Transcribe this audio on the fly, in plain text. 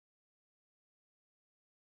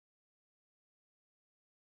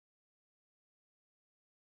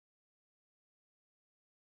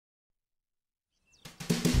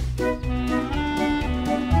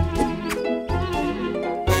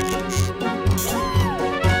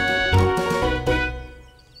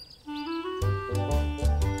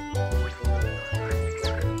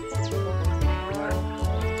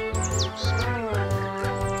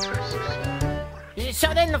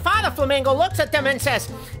Flamingo looks at them and says,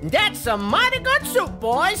 "That's a mighty good soup,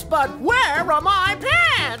 boys, but where are my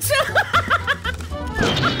pants?"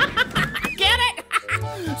 Get it?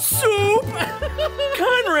 Soup?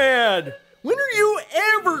 Conrad, when are you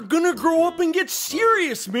ever gonna grow up and get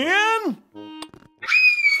serious, man?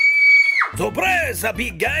 Sorpresa,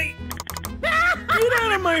 big guy! Get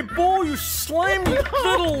out of my bowl, you slimy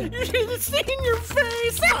little... It's in your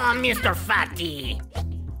face. Oh, Mr. Fatty.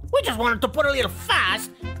 We just wanted to put a little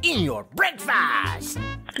fast in your breakfast.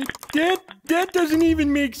 That doesn't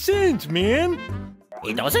even make sense, man.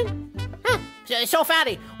 It doesn't? So,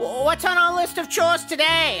 Fatty, what's on our list of chores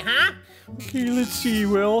today, huh? Okay, let's see,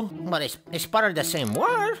 Will. But it's part of the same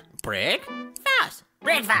word. Break fast.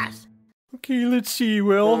 Breakfast. Okay, let's see,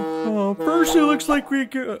 Will. First it looks like we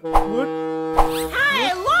go... What?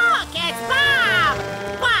 Hey, look! It's Bob!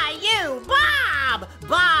 Why, you, Bob!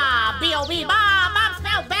 Bob! B-O-B, Bob! Bob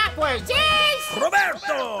spelled backwards is...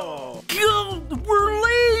 Roberto! We're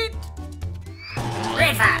late!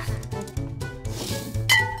 Breakfast.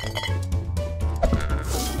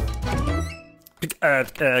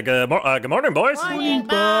 Good morning, boys. Morning,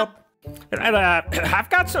 Bob. I've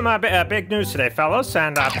got some big news today, fellas,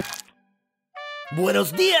 and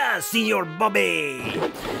Buenos dias, Senor Bobby!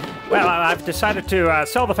 well, I've decided to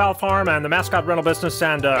sell the fowl farm and the mascot rental business,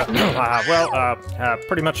 and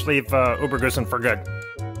pretty much leave Ubergusen for good.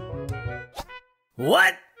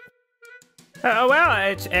 What?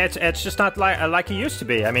 Well, it's just not like it used to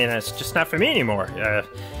be. I mean, it's just not for me anymore.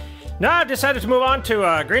 No, I've decided to move on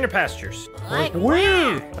to greener pastures. Like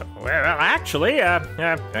Where? Well, actually,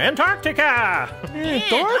 Antarctica.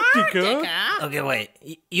 Antarctica? Okay, wait.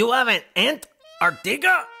 You have an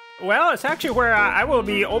Antarctica? Well, it's actually where I will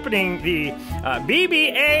be opening the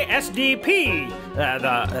BBASDP.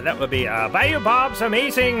 That would be Bayou Bob's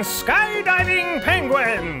Amazing Skydiving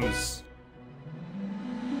Penguins.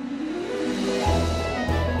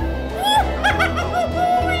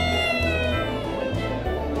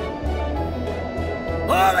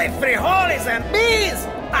 Holy frijoles and bees!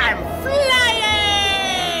 I'm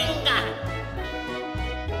flying!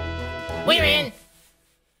 We're in